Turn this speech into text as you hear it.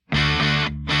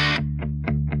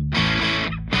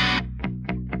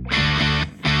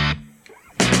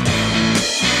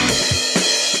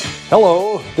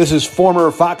Hello, this is former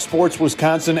Fox Sports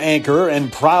Wisconsin anchor and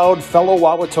proud fellow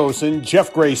Wauwatosan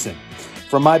Jeff Grayson.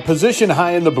 From my position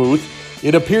high in the booth,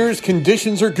 it appears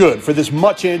conditions are good for this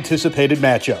much-anticipated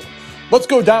matchup. Let's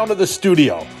go down to the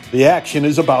studio. The action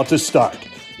is about to start.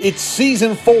 It's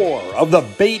Season 4 of the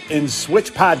Bait and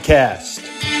Switch podcast.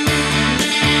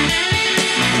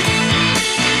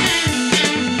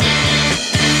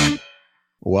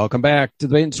 Welcome back to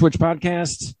the Bait and Switch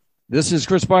podcast. This is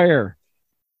Chris Beyer.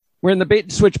 We're in the Bait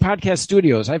and Switch podcast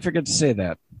studios. I forget to say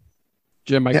that.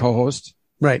 Jim, my co-host.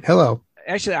 Right. Hello.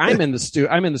 Actually, I'm in the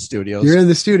studios. You're in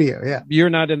the studio, yeah. You're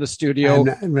not in the studio.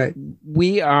 Right.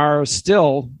 We are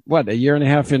still, a year and a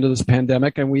half into this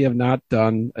pandemic, and we have not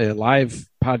done a live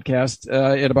podcast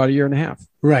in about a year and a half.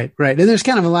 Right. And there's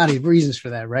kind of a lot of reasons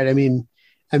for that, right? I mean,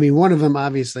 one of them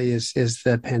obviously is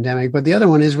the pandemic, but the other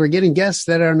one is we're getting guests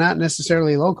that are not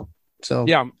necessarily local. So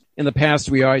yeah, in the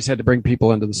past, we always had to bring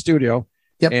people into the studio.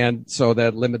 Yep. And so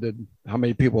that limited how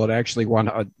many people would actually want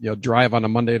to drive on a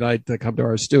Monday night to come to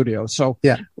our studio. So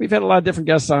yeah, we've had a lot of different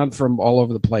guests on from all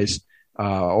over the place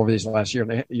over these last year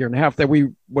and a half that we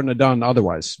wouldn't have done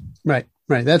otherwise. Right.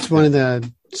 That's one of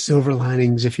the silver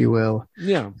linings, if you will, of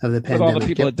the pandemic. With all the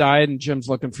people that died, and Jim's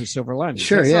looking for silver linings.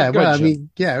 Sure, That's yeah. not good, Jim.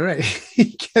 Yeah, right.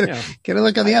 Get a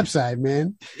look on the upside,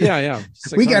 man. Yeah.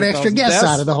 We got extra guests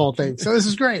out of the whole thing, so this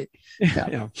is great.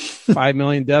 Yeah. 5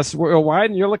 million deaths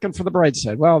worldwide, and you're looking for the bright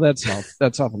side. Well, that's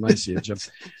awful nice of you, Jim.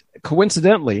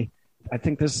 Coincidentally, I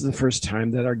think this is the first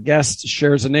time that our guest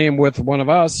shares a name with one of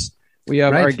us. We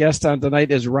have our guest on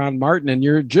tonight is Ron Martin, and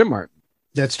you're Jim Martin.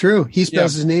 That's true. He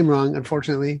spells his name wrong,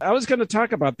 unfortunately. I was going to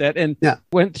talk about that and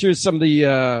went through some of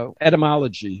the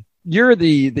etymology. You're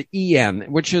the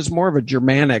EN, which is more of a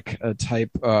Germanic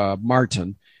type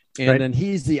Martin. And then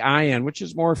he's the IN, which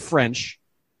is more French.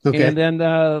 Okay. And then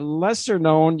lesser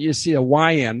known, you see a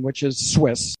YN, which is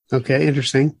Swiss. Okay,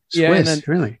 interesting. Swiss,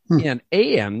 really? And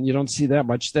AN, you don't see that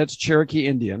much. That's Cherokee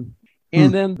Indian.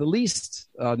 And then the least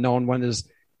known one is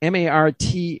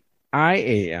MARTIAN.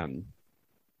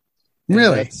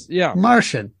 Really? Yeah.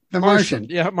 Martian. Martian.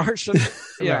 Yeah, Martian.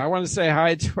 Yeah, I want to say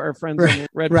hi to our friends on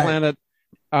Red Planet.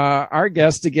 Our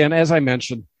guest, again, as I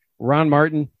mentioned, Ron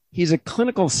Martin. He's a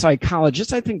clinical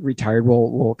psychologist. I think retired.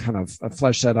 We'll kind of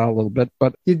flesh that out a little bit.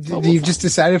 But you just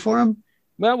decided for him?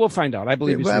 Well, we'll find out. I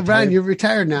believe he's retired. Ron, you're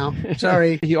retired now.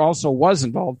 Sorry. He also was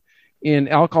involved in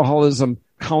alcoholism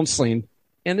counseling.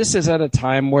 And this is at a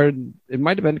time where it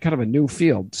might have been kind of a new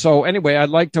field. So anyway, I'd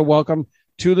like to welcome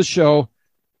to the show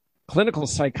clinical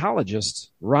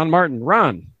psychologist Ron Martin.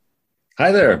 Ron.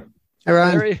 Hi there. Hi,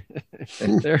 Ron.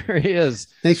 There he is.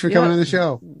 Thanks for coming on the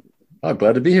show. Oh,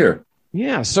 glad to be here.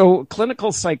 Yeah. So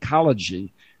clinical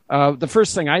psychology. The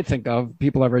first thing I think of,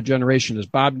 people of our generation, is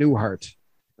Bob Newhart,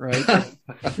 right?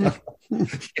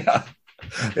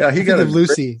 Yeah. He got a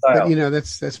Lucy, but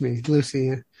that's me,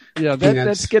 Lucy. Yeah,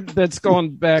 that's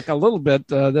going back a little bit.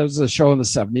 There was a show in the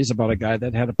 70s about a guy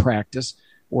that had a practice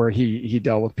where he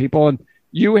dealt with people, and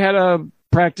you had a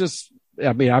practice.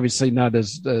 I mean, obviously not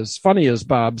as funny as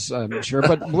Bob's, I'm sure,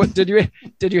 but what did you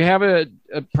have a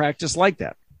practice like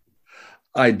that?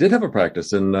 I did have a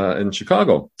practice in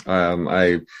Chicago.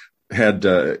 I had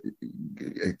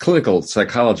clinical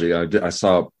psychology. I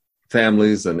saw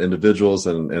families and individuals,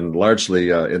 and largely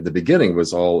in the beginning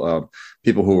was all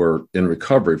people who were in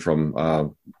recovery from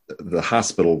the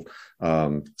hospital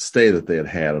stay that they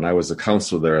had. And I was a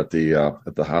counselor there at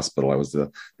the hospital. I was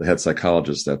the head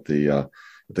psychologist at the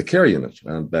care unit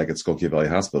back at Skokie Valley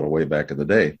Hospital way back in the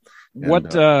day.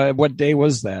 And, what day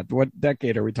was that? What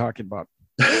decade are we talking about?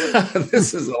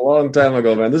 This is a long time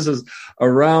ago, man. This is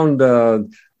around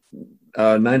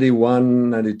 91,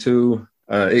 92,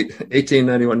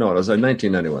 1891. No, it was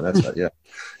 1991. That's right.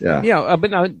 Yeah. But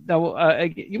now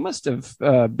you must have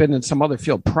been in some other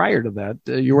field prior to that.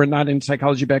 You were not in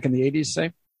psychology back in the 80s,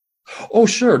 say? Oh,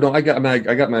 sure. No, I got my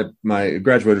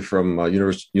graduated from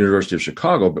University of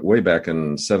Chicago, but way back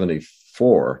in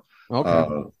 74.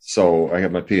 Okay. So I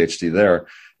got my PhD there,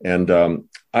 and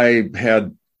I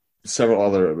had several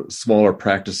other smaller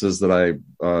practices that I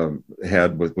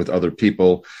had with other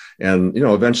people. And,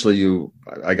 eventually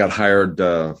I got hired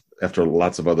after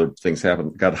lots of other things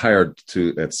happened, got hired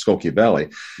at Skokie Valley.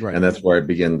 Right. And that's where I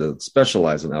began to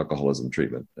specialize in alcoholism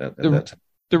treatment at that time.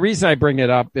 The reason I bring it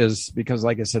up is because,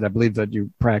 like I said, I believe that you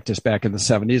practiced back in the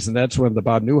 70s, and that's when the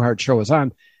Bob Newhart show was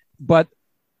on. But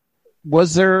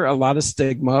was there a lot of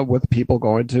stigma with people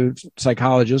going to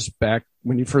psychologists back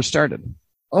when you first started?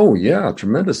 Oh, yeah,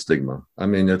 tremendous stigma. I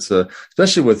mean, it's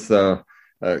especially with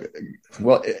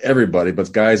everybody,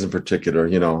 but guys in particular.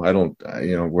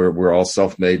 We're all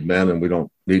self-made men, and we don't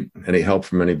need any help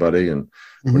from anybody, and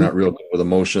we're not real good with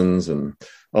emotions, and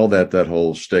all that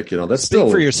whole shtick, that's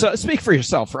Speak for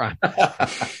yourself, Ron.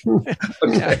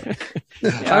 Okay.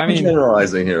 Yeah, I'm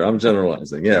generalizing here.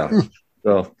 Yeah.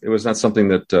 So it was not something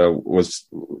that was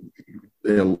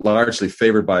largely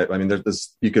favored by. I mean,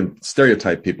 you can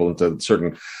stereotype people into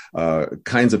certain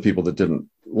kinds of people that didn't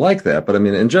like that. But I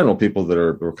mean, in general, people that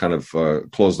were kind of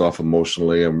closed off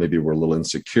emotionally, or maybe were a little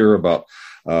insecure about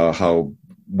how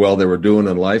well they were doing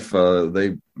in life,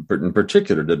 they in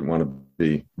particular didn't want to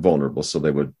be vulnerable. So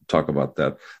they would talk about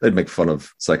that. They'd make fun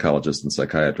of psychologists and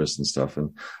psychiatrists and stuff.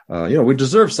 And, we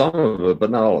deserve some of it,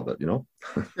 but not all of it, Sure.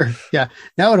 Yeah.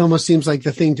 Now it almost seems like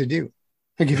the thing to do.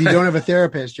 Like if you don't have a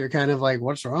therapist, you're kind of like,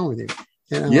 what's wrong with you?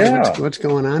 Yeah. Like, what's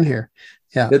going on here?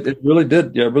 Yeah. It really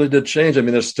did. Yeah, it really did change. I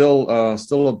mean, there's still a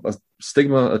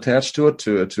stigma attached to it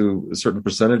to a certain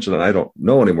percentage, and I don't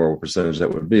know anymore what percentage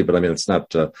that would be. But I mean, it's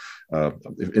not.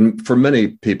 For many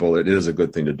people, it is a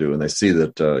good thing to do, and they see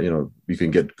that you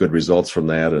can get good results from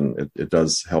that, and it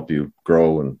does help you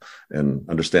grow and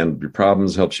understand your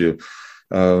problems. Helps you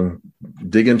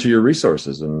dig into your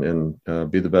resources and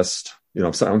be the best.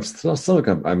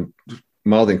 I'm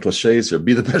mouthing cliches here.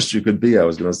 Be the best you could be, I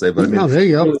was going to say, but I mean, there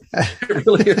you go. It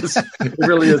really is. It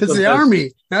really is. It's the Army.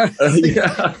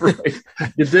 Yeah, right.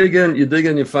 You dig in,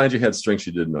 you find you had strengths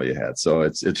you didn't know you had. So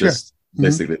it's Sure. just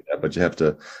basically that, but you have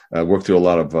to work through a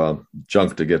lot of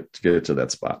junk to get to that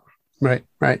spot. Right.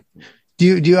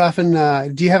 Do you often,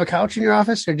 do you have a couch in your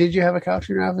office, or did you have a couch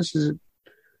in your office?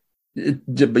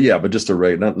 But just a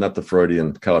regular, not the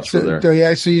Freudian couch for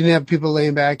there. So you didn't have people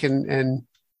laying back and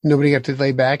nobody got to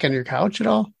lay back on your couch at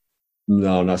all?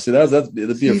 No. See,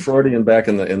 it'd be a Freudian back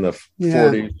in the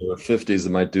 40s or 50s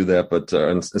that might do that, but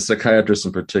and psychiatrists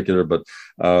in particular. But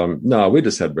no, we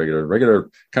just had regular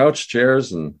couch,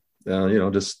 chairs, and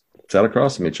just sat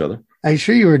across from each other. Are you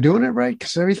sure you were doing it right?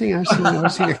 Because everything I've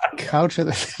seen a couch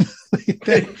with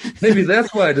Maybe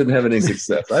that's why I didn't have any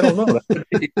success. I don't know.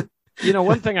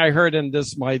 One thing I heard, and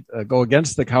this might go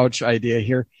against the couch idea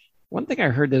here. One thing I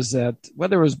heard is that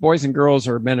whether it was boys and girls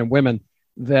or men and women,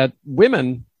 that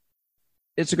women,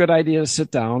 it's a good idea to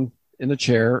sit down in a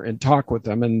chair and talk with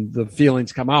them and the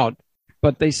feelings come out.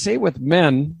 But they say with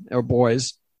men or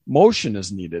boys, motion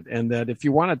is needed. And that if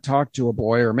you want to talk to a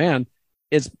boy or a man,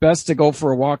 it's best to go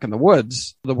for a walk in the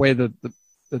woods, the way that the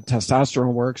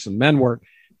testosterone works and men work,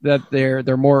 that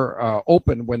they're more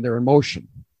open when they're in motion.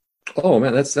 Oh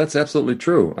man, that's absolutely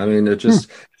true. I mean, it's a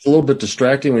little bit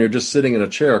distracting when you're just sitting in a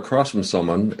chair across from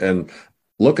someone and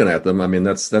looking at them. I mean,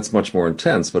 that's much more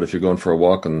intense. But if you're going for a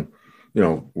walk and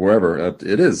wherever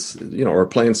it is, or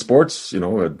playing sports, I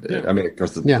mean, of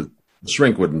course the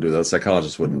shrink wouldn't do that. The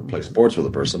psychologist wouldn't play sports with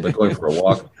a person, but going for a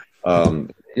walk,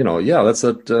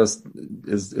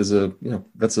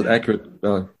 that's an accurate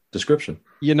description.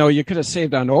 You could have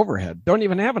saved on overhead. Don't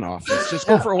even have an office. Just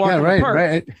go for a walk in the park.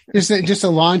 Right. Just a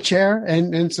lawn chair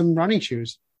and some running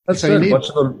shoes. That's good. A bunch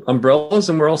of umbrellas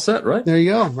and we're all set, right? There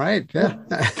you go. Right. Yeah.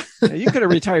 You could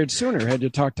have retired sooner had you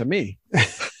talked to me.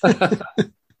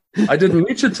 I didn't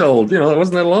meet you till, it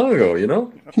wasn't that long ago,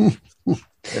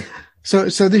 So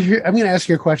I'm going to ask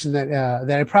you a question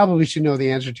that I probably should know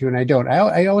the answer to, and I don't.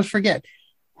 I always forget.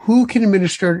 Who can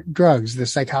administer drugs, the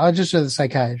psychologist or the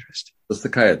psychiatrist? The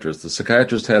psychiatrist. The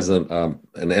psychiatrist has an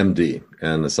MD,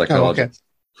 and the psychologist,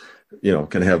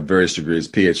 can have various degrees.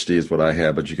 PhD is what I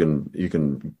have, but you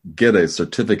can get a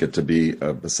certificate to be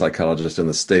a psychologist in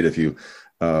the state if you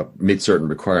meet certain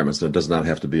requirements. And it does not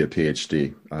have to be a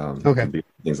PhD. It can be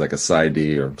things like a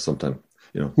PsyD or something.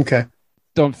 Okay.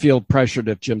 Don't feel pressured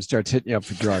if Jim starts hitting you up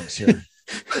for drugs here.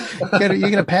 You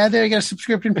got a pad there? You got a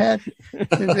subscription pad?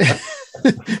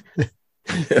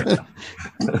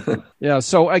 Yeah.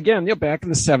 So again, back in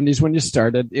the 70s when you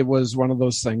started, it was one of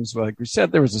those things, like we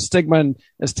said, there was a stigma, and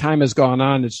as time has gone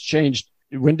on, it's changed.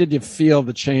 When did you feel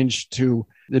the change to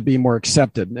be more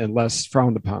accepted and less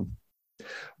frowned upon?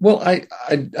 Well, I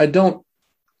don't.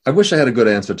 I wish I had a good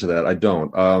answer to that. I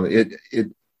don't.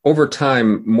 It over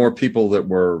time, more people that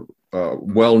were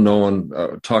well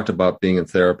known talked about being in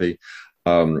therapy.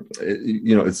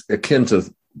 It's akin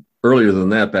to earlier than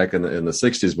that, back in the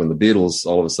 60s, when the Beatles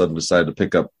all of a sudden decided to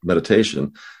pick up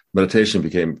meditation. Meditation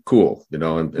became cool, and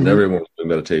everyone was doing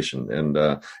meditation, and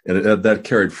that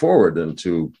carried forward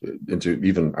into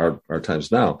even our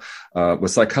times now.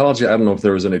 With psychology, I don't know if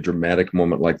there was any dramatic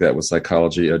moment like that with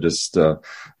psychology. I just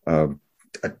I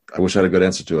wish I had a good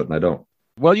answer to it, and I don't.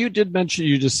 Well, you did mention,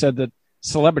 you just said that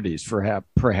celebrities,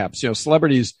 perhaps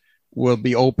celebrities will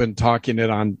be open talking it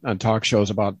on talk shows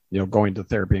about going to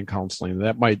therapy and counseling.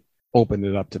 That might open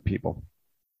it up to people.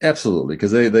 Absolutely,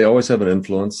 because they always have an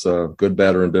influence, good,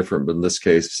 bad, or indifferent. But in this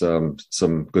case,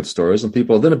 some good stories and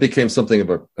people. Then it became something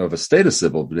of a status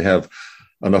symbol to have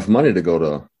enough money to go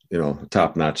to,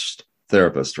 top-notch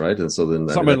therapist, right? And so then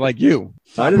someone like you.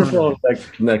 I didn't fall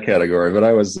in that category, but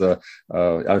I was.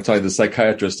 I'm telling you, the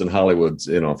psychiatrist in Hollywood,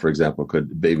 for example,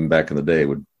 could even back in the day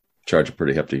would charge a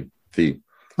pretty hefty fee.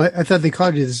 I thought they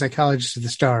called you the psychologist of the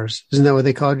stars. Isn't that what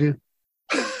they called you?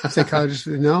 Psychologist?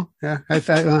 No, yeah. I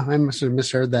thought I must have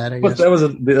misheard that. I guess that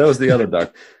was the other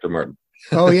Dr. Martin.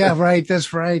 Oh yeah, right.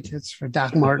 That's right. It's for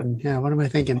Doc Martin. Yeah. What am I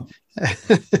thinking?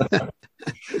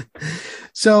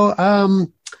 So,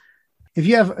 if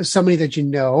you have somebody that you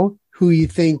know who you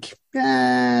think,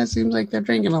 seems like they're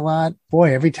drinking a lot,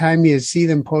 boy, every time you see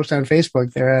them post on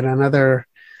Facebook, they're at another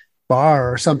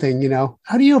bar or something,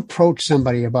 how do you approach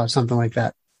somebody about something like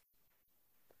that?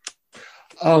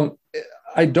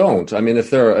 I don't. I mean, if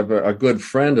they're a good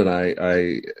friend, and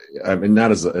I mean,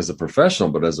 not as a professional,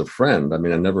 but as a friend. I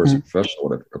mean, I never as a professional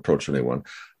would approach anyone,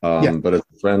 but as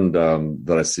a friend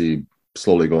that I see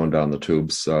slowly going down the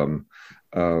tubes.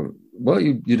 Well,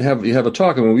 you have a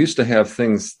talk. I mean, we used to have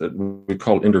things that we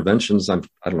call interventions. I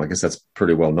don't know. I guess that's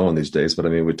pretty well known these days. But I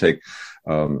mean, we take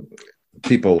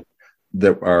people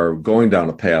that are going down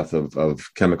a path of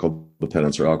chemical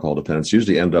dependence or alcohol dependence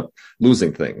usually end up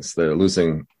losing things. They're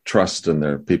losing trust in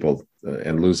their people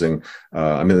and losing.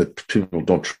 People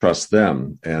don't trust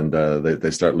them, and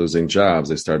they start losing jobs.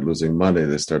 They start losing money.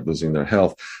 They start losing their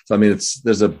health. So I mean,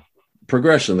 there's a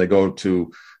progression. They go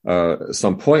to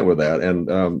some point with that,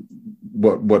 and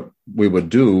what we would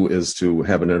do is to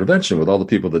have an intervention with all the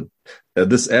people that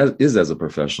this is as a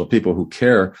professional, people who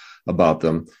care about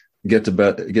them, get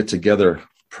together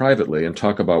privately and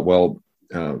talk about, well,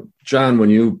 John, when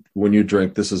you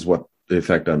drink, this is what the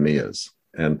effect on me is.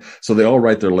 And so they all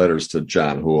write their letters to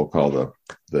John, who we'll call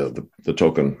the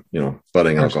token,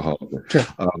 budding alcoholic. Sure.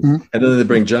 And then they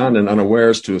bring John in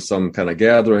unawares to some kind of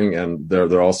gathering, and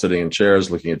they're all sitting in chairs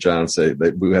looking at John and say,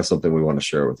 we have something we want to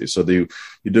share with you. So you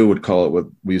would call it what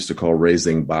we used to call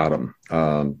raising bottom.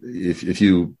 If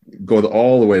you go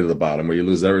all the way to the bottom where you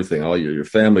lose everything, all your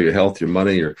family, your health, your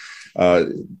money,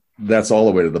 that's all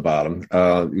the way to the bottom.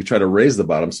 You try to raise the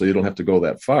bottom so you don't have to go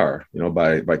that far,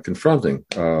 by confronting,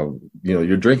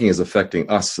 your drinking is affecting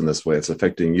us in this way. It's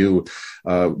affecting you.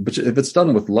 But if it's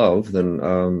done with love,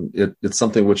 then it's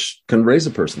something which can raise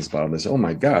a person's bottom. They say, oh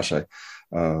my gosh,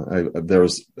 there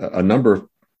was a number of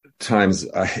times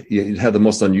you had the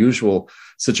most unusual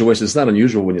situation. It's not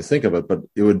unusual when you think of it, but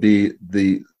it would be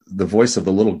the voice of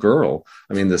the little girl.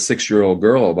 I mean, the 6-year-old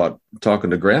girl about talking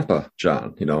to Grandpa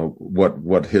John,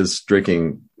 what his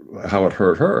drinking, how it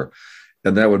hurt her.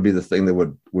 And that would be the thing that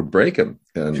would break him.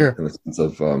 And sure. In the sense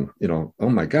of, oh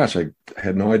my gosh, I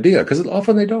had no idea. Because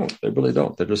often they don't. They really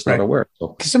don't. They're just not aware.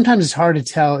 So. Sometimes it's hard to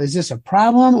tell, is this a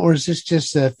problem or is this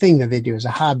just a thing that they do as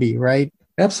a hobby, right?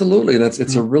 Absolutely. And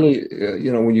it's a really,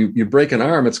 when you break an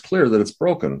arm, it's clear that it's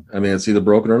broken. I mean, it's either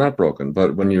broken or not broken.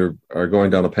 But when you are going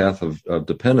down a path of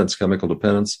dependence, chemical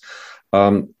dependence,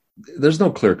 there's no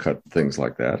clear-cut things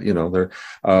like that.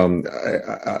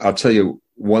 I'll tell you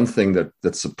one thing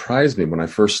that surprised me when I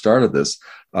first started this.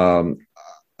 I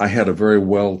had a very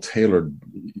well-tailored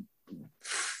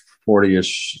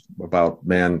 40-ish about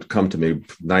man come to me,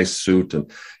 nice suit,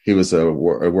 and he was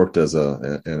worked as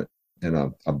in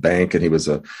a bank, and he was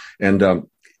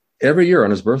every year on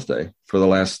his birthday for the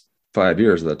last 5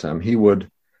 years at that time, he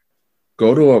would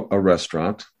go to a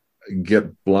restaurant,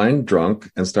 get blind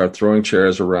drunk, and start throwing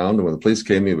chairs around. And when the police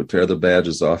came, he would tear the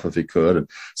badges off if he could. And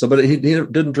so, but he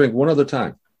didn't drink one other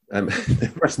time. And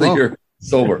the rest of the year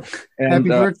sober. And, happy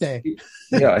birthday!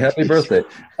 Yeah, happy birthday.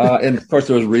 And of course,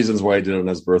 there was reasons why he did it on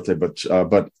his birthday. But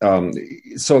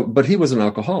he was an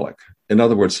alcoholic. In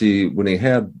other words, when he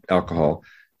had alcohol,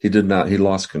 he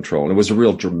lost control. And it was a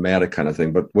real dramatic kind of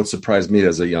thing. But what surprised me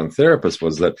as a young therapist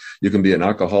was that you can be an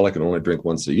alcoholic and only drink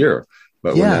once a year.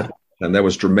 But and that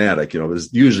was dramatic. It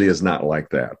usually is not like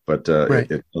that, but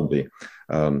it can be.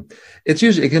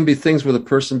 It can be things where the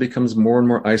person becomes more and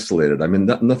more isolated. I mean,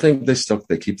 nothing.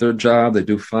 They keep their job. They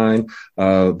do fine.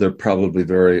 They're probably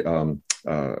very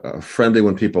friendly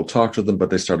when people talk to them, but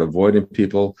they start avoiding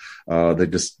people.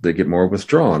 They get more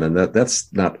withdrawn, and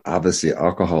that's not obviously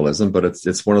alcoholism, but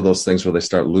it's one of those things where they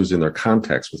start losing their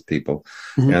contacts with people,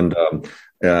 and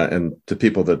to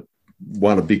people that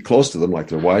want to be close to them, like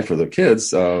their wife or their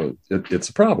kids, it's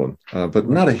a problem, but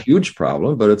not a huge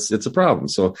problem, but it's a problem.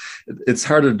 So it's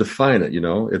hard to define it.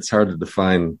 It's hard to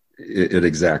define it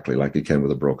exactly like you can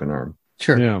with a broken arm.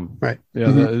 Sure. Yeah. Right.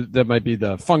 Yeah. That might be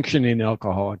the functioning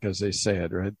alcoholic, as they say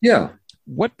it, right? Yeah.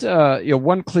 What,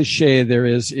 one cliche there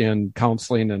is in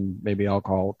counseling, and maybe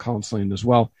alcohol counseling as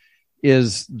well,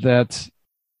 is that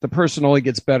the person only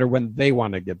gets better when they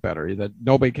want to get better, that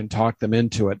nobody can talk them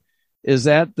into it. Is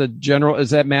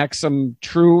that maxim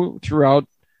true throughout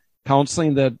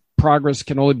counseling, that progress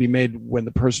can only be made when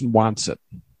the person wants it?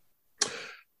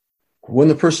 When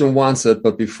the person wants it,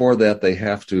 but before that, they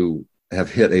have to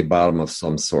have hit a bottom of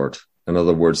some sort. In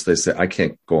other words, they say, I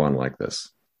can't go on like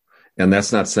this. And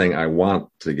that's not saying I want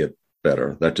to get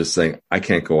better. That's just saying I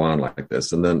can't go on like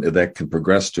this. And then that can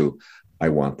progress to I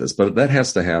want this. But that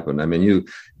has to happen. I mean, you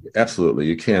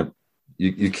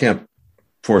can't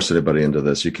force anybody into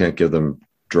this. You can't give them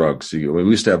drugs. We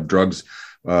used to have drugs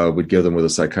we'd give them with a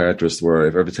psychiatrist where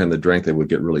if every time they drank, they would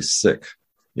get really sick,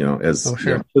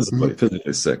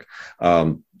 physically sick.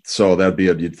 So that'd be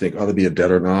you'd think, that'd be a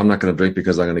debtor. No, I'm not going to drink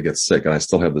because I'm going to get sick. And I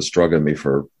still have this drug in me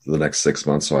for the next 6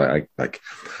 months. So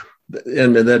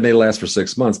and that may last for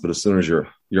 6 months, but as soon as you're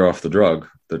off the drug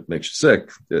that makes you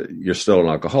sick, you're still an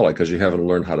alcoholic because you haven't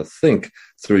learned how to think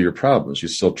through your problems. You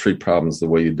still treat problems the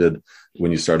way you did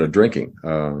when you started drinking,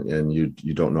 and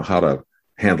you don't know how to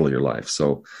handle your life.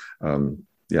 So,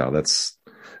 that's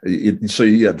it. So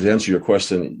to answer your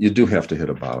question, you do have to hit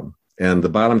a bottom. And the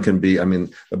bottom can be,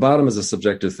 the bottom is a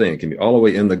subjective thing. It can be all the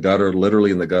way in the gutter,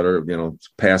 literally in the gutter,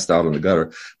 passed out in the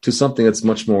gutter, to something that's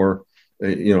much more,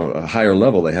 a higher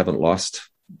level. They haven't lost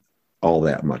all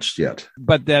that much yet.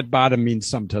 But that bottom means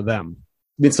something to them.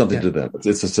 It means something to them.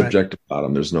 It's a subjective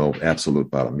bottom. There's no absolute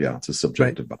bottom. Yeah, it's a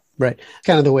subjective bottom. Right.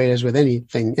 Kind of the way it is with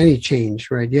anything, any change,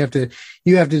 right? You have to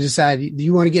decide, do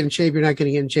you want to get in shape? You're not going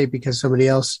to get in shape because somebody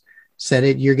else said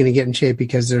it. You're going to get in shape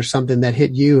because there's something that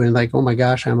hit you and like, oh my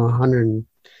gosh, I'm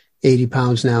 180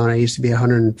 pounds now and I used to be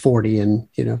 140 and,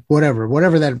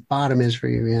 whatever that bottom is for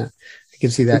you. Yeah, I can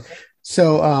see that.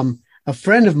 So, a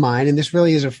friend of mine, and this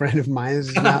really is a friend of mine. This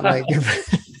is not like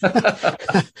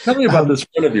tell me about this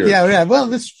friend of yours. Yeah. Well,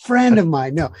 this friend of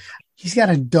mine, no, he's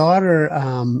got a daughter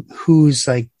who's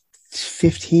like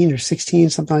 15 or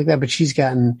 16, something like that. But she's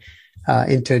gotten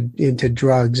into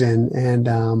drugs,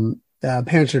 and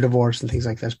parents are divorced and things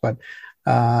like this. But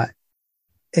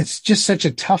it's just such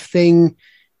a tough thing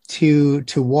to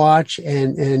watch,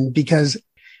 and because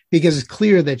it's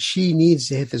clear that she needs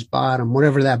to hit this bottom,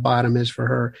 whatever that bottom is for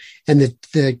her. And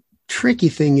the tricky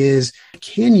thing is,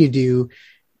 can you do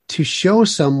to show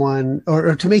someone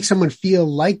or to make someone feel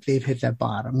like they've hit that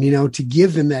bottom, to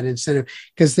give them that incentive?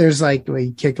 Because there's like,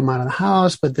 you kick them out of the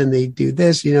house, but then they do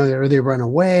this, or they run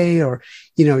away, or,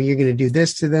 you're going to do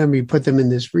this to them. You put them in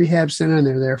this rehab center and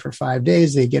they're there for 5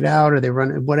 days, they get out, or they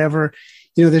run, whatever.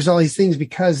 There's all these things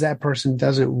because that person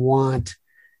doesn't want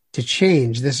to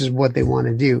change. This is what they want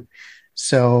to do.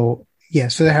 So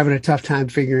they're having a tough time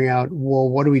figuring out, well,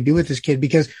 what do we do with this kid?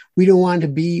 Because we don't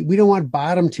want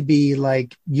bottom to be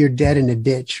like you're dead in a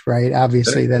ditch, right?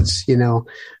 Obviously that's,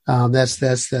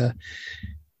 that's the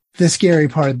scary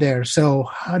part there. So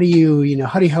how do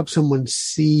you help someone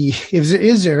see,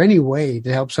 is there any way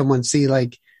to help someone see,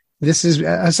 like, this is,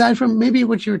 aside from maybe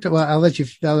what you were talking about, I'll let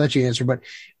you answer, but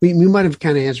we might have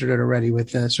kind of answered it already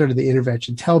with sort of the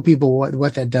intervention. Tell people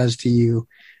what that does to you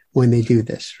when they do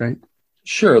this, right?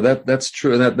 Sure, that's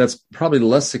true. And that's probably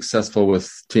less successful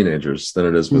with teenagers than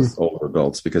it is with older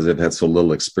adults because they've had so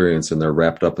little experience and they're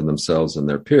wrapped up in themselves and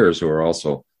their peers who are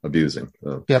also abusing.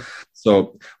 Yep.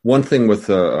 So one thing with,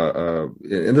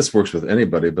 and this works with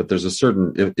anybody, but there's a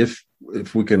certain,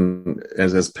 if we can,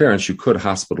 as parents, you could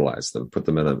hospitalize them, put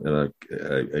them in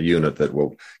a unit that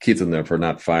will keep them there for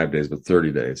not 5 days, but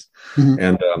 30 days. Mm-hmm.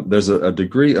 And there's a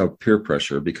degree of peer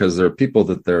pressure because there are people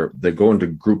that they go into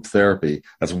group therapy.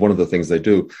 That's one of the things they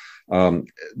do.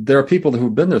 There are people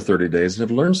who've been there 30 days and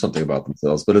have learned something about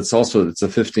themselves, but it's a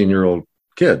 15-year-old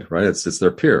kid, right? It's their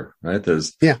peer, right?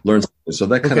 Learn something. So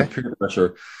that kind of peer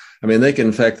pressure. They can,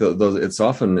 in fact, it's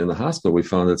often in the hospital. We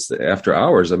found it's after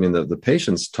hours. The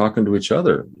patients talking to each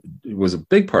other was a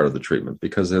big part of the treatment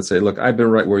because they'd say, look, I've been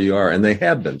right where you are. And they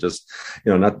had been just,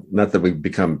 not that we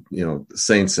become,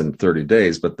 saints in 30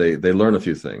 days, but they learn a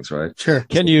few things, right? Sure.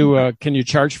 Can you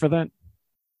charge for that?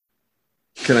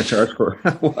 Can I charge for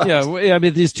what? Yeah,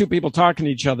 these two people talking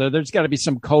to each other, there's got to be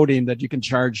some coding that you can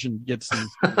charge and get some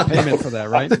payment for that,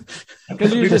 right?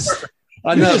 Because you just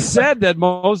said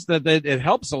that it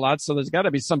helps a lot, so there's got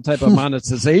to be some type of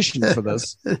monetization for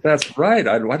this. That's right.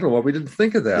 I don't know why we didn't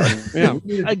think of that.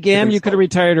 Yeah. Again, you could have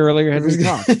retired earlier had we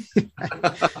talked.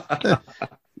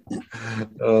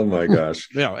 Oh my gosh.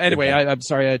 Yeah. Anyway, I'm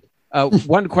sorry.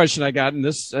 One question I got, and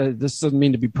this doesn't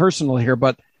mean to be personal here,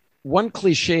 but one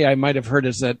cliche I might have heard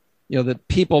is that, that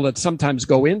people that sometimes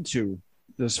go into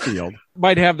this field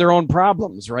might have their own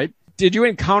problems, right? Did you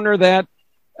encounter that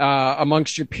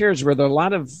amongst your peers?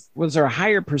 Was there a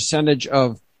higher percentage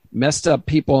of messed up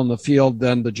people in the field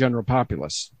than the general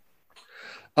populace?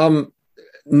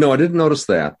 No, I didn't notice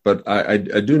that, but I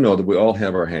do know that we all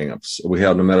have our hangups. We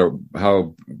have, no matter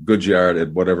how good you are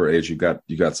at whatever age you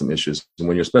got some issues.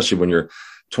 And especially when you're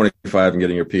 25 and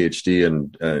getting your PhD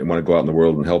and want to go out in the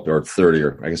world and help, or 30,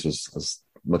 or I guess I was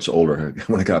much older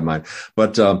when I got mine.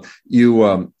 But you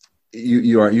have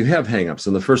hangups,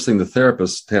 and the first thing the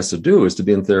therapist has to do is to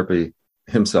be in therapy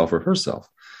himself or herself.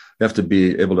 You have to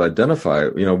be able to identify,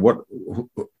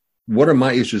 what are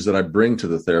my issues that I bring to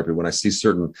the therapy when I see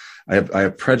I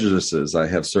have prejudices. I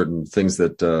have certain things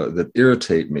that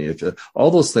irritate me.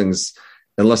 All those things,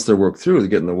 unless they're worked through, they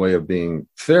get in the way of being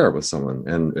fair with someone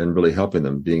and really helping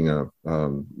them, being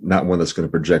not one that's going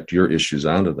to project your issues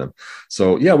onto them.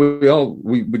 So yeah,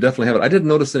 we definitely have it. I didn't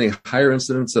notice any higher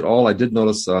incidents at all. I did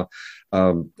notice,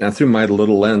 and through my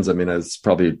little lens, I mean, it's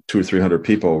probably 200 or 300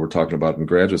 people we're talking about in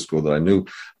graduate school that I knew.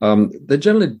 They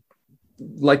generally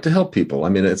like to help people. I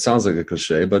mean, it sounds like a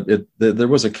cliche, but there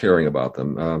was a caring about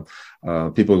them.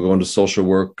 People go into social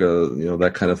work,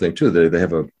 that kind of thing too. They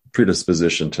have a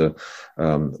predisposition to,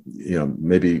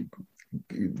 maybe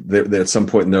they at some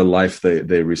point in their life,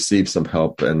 they receive some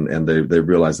help and they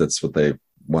realize that's what they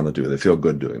want to do. They feel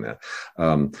good doing that.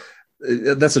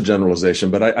 That's a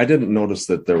generalization, but I didn't notice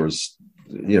that there was,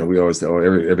 we always,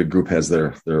 every group has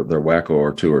their wacko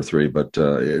or 2 or 3, but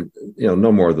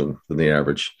no more than the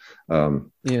average.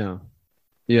 Than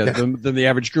the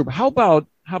average group. How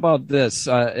about this?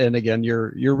 And again,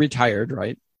 you're retired,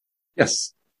 right?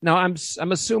 Yes. Now I'm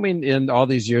assuming in all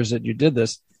these years that you did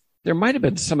this, there might have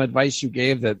been some advice you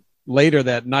gave that later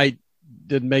that night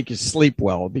didn't make you sleep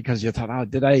well because you thought, oh,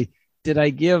 did I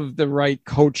give the right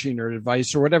coaching or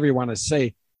advice or whatever you want to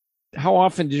say? How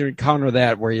often did you encounter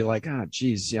that where you're like,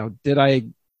 geez, did I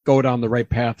go down the right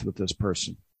path with this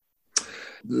person?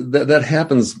 That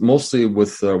happens mostly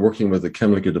with working with a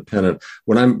chemically dependent.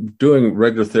 When I'm doing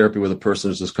regular therapy with a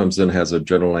person who just comes in, has a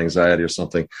general anxiety or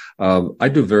something, I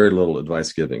do very little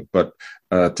advice giving. But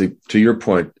to your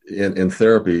point, in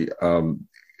therapy,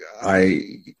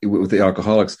 with the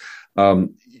alcoholics,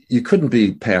 you couldn't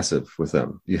be passive with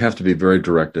them. You have to be very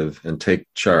directive and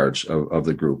take charge of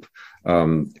the group.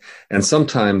 And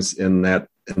sometimes in that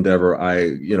endeavor,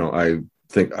 I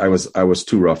think I was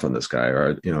too rough on this guy,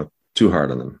 or too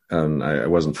hard on them, and I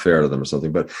wasn't fair to them or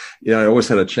something. But I always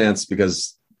had a chance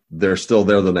because they're still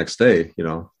there the next day,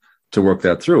 to work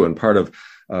that through. And part of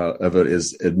it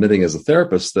is admitting as a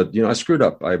therapist that I screwed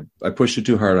up. I pushed you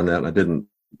too hard on that, and I didn't.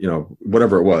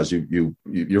 Whatever it was,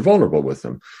 you're vulnerable with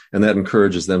them, and that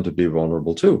encourages them to be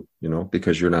vulnerable too.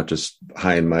 Because you're not just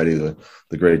high and mighty, the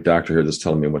great doctor here that's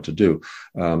telling me what to do.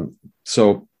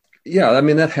 So. Yeah, I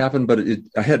mean, that happened, but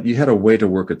you had a way to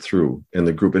work it through in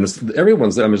the group, and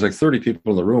everyone's there. I mean, there's like 30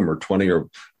 people in the room or 20 or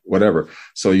whatever.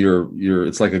 So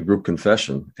it's like a group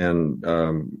confession. And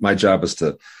my job is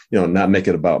to, not make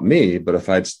it about me, but if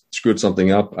I'd screwed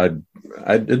something up, I'd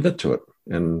admit to it.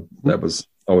 And that was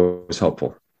always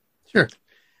helpful. Sure.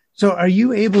 So are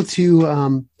you able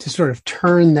to sort of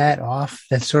turn that off,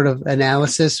 that sort of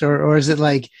analysis, or is it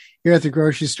like you're at the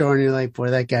grocery store and you're like,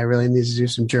 boy, that guy really needs to do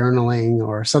some journaling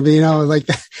or something, like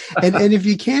that. And if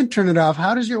you can't turn it off,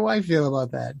 how does your wife feel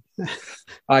about that?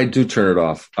 I do turn it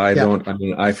off.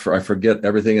 I forget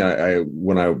everything. I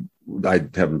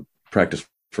haven't practiced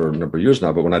for a number of years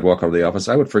now, but when I'd walk out of the office,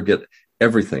 I would forget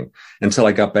everything until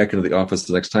I got back into the office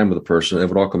the next time with a person. It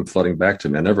would all come flooding back to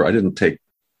me. I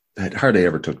hardly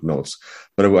ever took notes,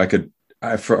 but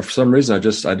for some reason, I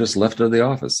just left it at the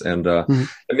office. And, I mean,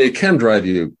 it can drive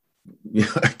you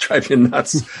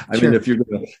nuts. I mean, if you're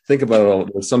going to think about it all,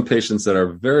 there's some patients that are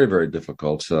very, very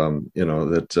difficult,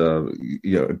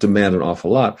 that demand an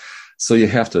awful lot. So you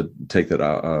have to take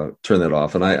that, turn that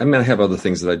off. And I have other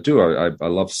things that I do. I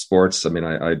love sports. I mean,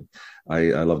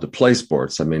 I love to play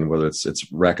sports. I mean, whether it's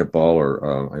racquetball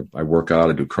or I work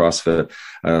out, I do CrossFit.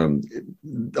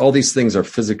 All these things are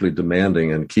physically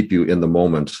demanding and keep you in the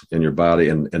moment in your body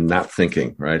and not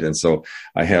thinking, right? And so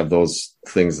I have those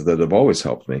things that have always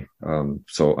helped me.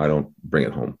 So I don't bring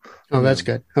it home. Oh, that's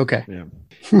good. Okay. Yeah.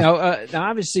 Now,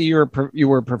 obviously, you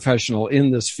were a professional in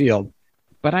this field,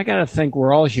 but I got to think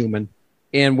we're all human,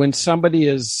 and when somebody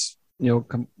is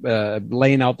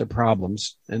laying out the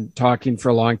problems and talking for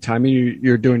a long time, and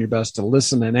you're doing your best to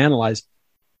listen and analyze,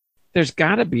 there's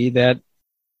got to be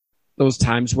those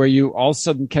times where you all of a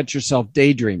sudden catch yourself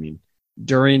daydreaming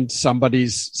during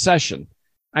somebody's session.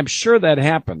 I'm sure that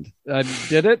happened.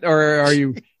 Did it? Or are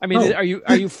you,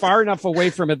 are you far enough away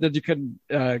from it that you can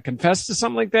confess to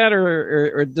something like that,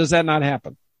 or does that not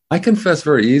happen? I confess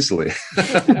very easily.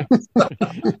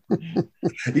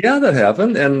 Yeah, that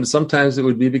happened. And sometimes it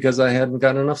would be because I hadn't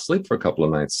gotten enough sleep for a couple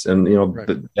of nights, and,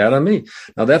 bad on me.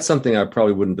 Now, that's something I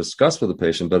probably wouldn't discuss with a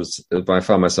patient, but if I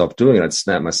found myself doing it, I'd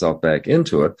snap myself back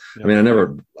into it. Yeah. I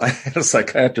mean, I had a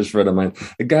psychiatrist friend of mine.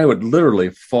 The guy would literally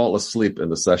fall asleep in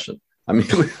the session. I mean,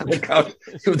 he was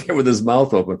there with his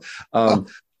mouth open. I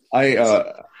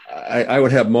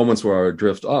would have moments where I would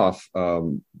drift off,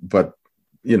 but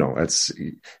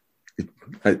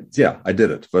I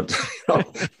did it, but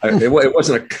it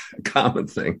wasn't a common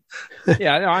thing.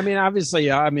 Yeah, no, I mean,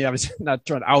 obviously, I was not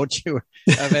trying to out you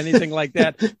of anything like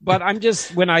that, but I'm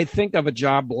just, when I think of a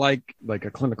job like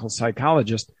a clinical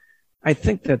psychologist, I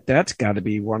think that's got to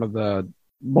be one of the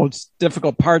most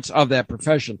difficult parts of that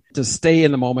profession, to stay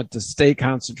in the moment, to stay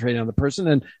concentrated on the person.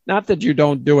 And not that you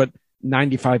don't do it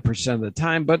 95% of the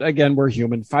time, but again, we're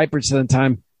human. 5% of the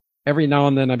time, every now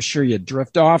and then, I'm sure you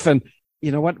drift off. And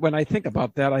you know what? When I think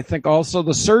about that, I think also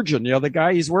the surgeon, the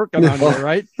guy he's working on here,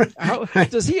 right? How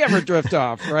does he ever drift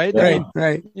off, right?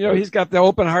 Right. He's got the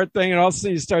open heart thing, and all of a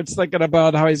sudden he starts thinking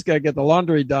about how he's got to get the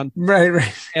laundry done.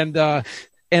 Right. And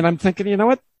I'm thinking, you know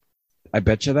what? I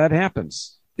bet you that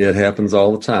happens. It happens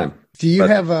all the time. Do you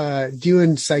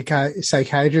and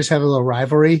psychiatrists have a little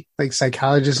rivalry, like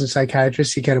psychologists and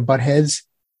psychiatrists? You kind of butt heads?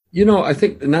 I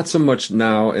think not so much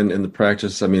now in the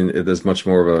practice. I mean, there's much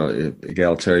more of a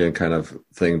egalitarian kind of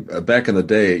thing. Back in the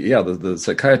day, the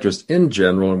psychiatrists in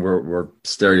general, and we're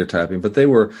stereotyping, but they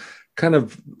were kind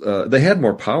of, they had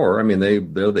more power. I mean, they're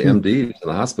the MDs in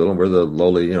the hospital, and we're the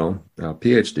lowly,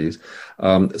 PhDs.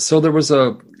 So there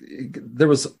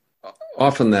was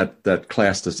often that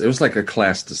class, it was like a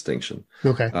class distinction.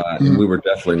 Okay. And we were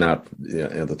definitely not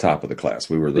at the top of the class.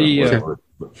 We were we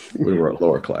were a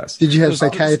lower class. Did you have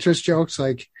psychiatrist jokes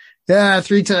like,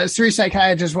 three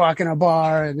psychiatrists walk in a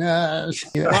bar and Well,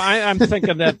 I'm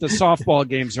thinking that the softball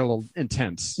games are a little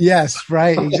intense. Yes,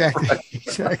 right,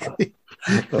 exactly.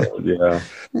 I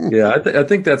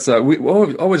think that's we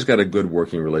always got a good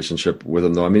working relationship with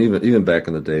them, though. I mean, even back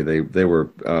in the day, they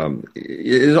were.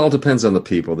 It all depends on the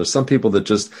people. There's some people that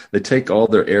they take all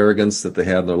their arrogance that they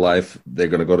have in their life. They're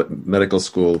going to go to medical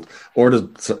school or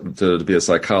to be a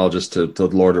psychologist to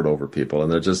lord it over people,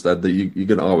 and they're just that you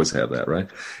can always have that, right?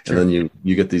 Sure. And then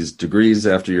you get these degrees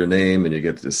after your name, and you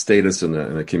get the status in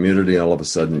a community, and all of a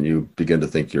sudden you begin to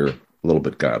think you're a little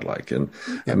bit godlike, and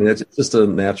I mean it's just a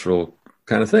natural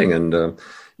kind of thing. And,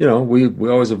 we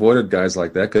always avoided guys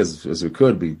like that because as we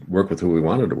could, we work with who we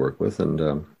wanted to work with.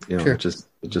 And, sure. it's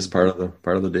just part of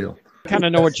the deal. I kind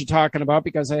of know what you're talking about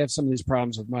because I have some of these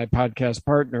problems with my podcast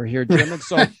partner here, Jim. And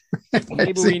so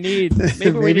maybe we need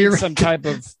some type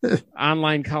of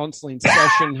online counseling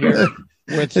session here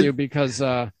with you because,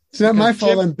 it's not my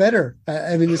fault. I'm better.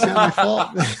 I mean, it's not my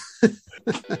fault.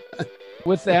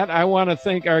 With that, I want to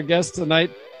thank our guest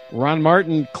tonight, Ron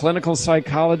Martin, clinical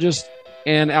psychologist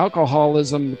and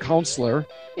alcoholism counselor.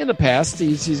 In the past,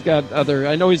 he's got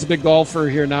I know he's a big golfer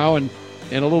here now and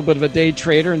a little bit of a day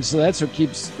trader, and so that's what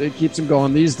keeps him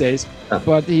going these days.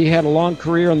 But he had a long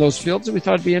career in those fields, and we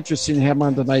thought it'd be interesting to have him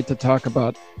on tonight to talk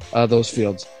about those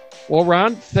fields. Well,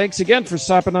 Ron, thanks again for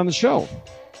stopping on the show.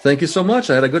 Thank you so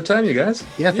much. I had a good time, you guys.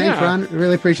 Yeah, thanks, Ron.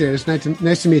 Really appreciate it. It's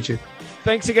nice to meet you.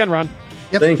 Thanks again, Ron.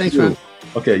 Yep, thanks, you. Ron.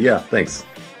 Okay, yeah, thanks.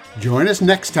 Join us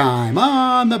next time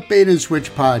on the Bait and Switch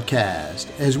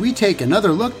podcast as we take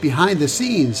another look behind the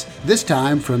scenes, this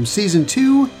time from Season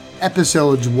 2,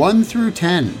 Episodes 1 through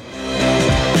 10.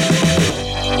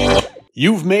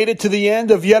 You've made it to the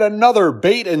end of yet another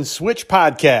Bait and Switch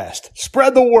podcast.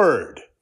 Spread the word.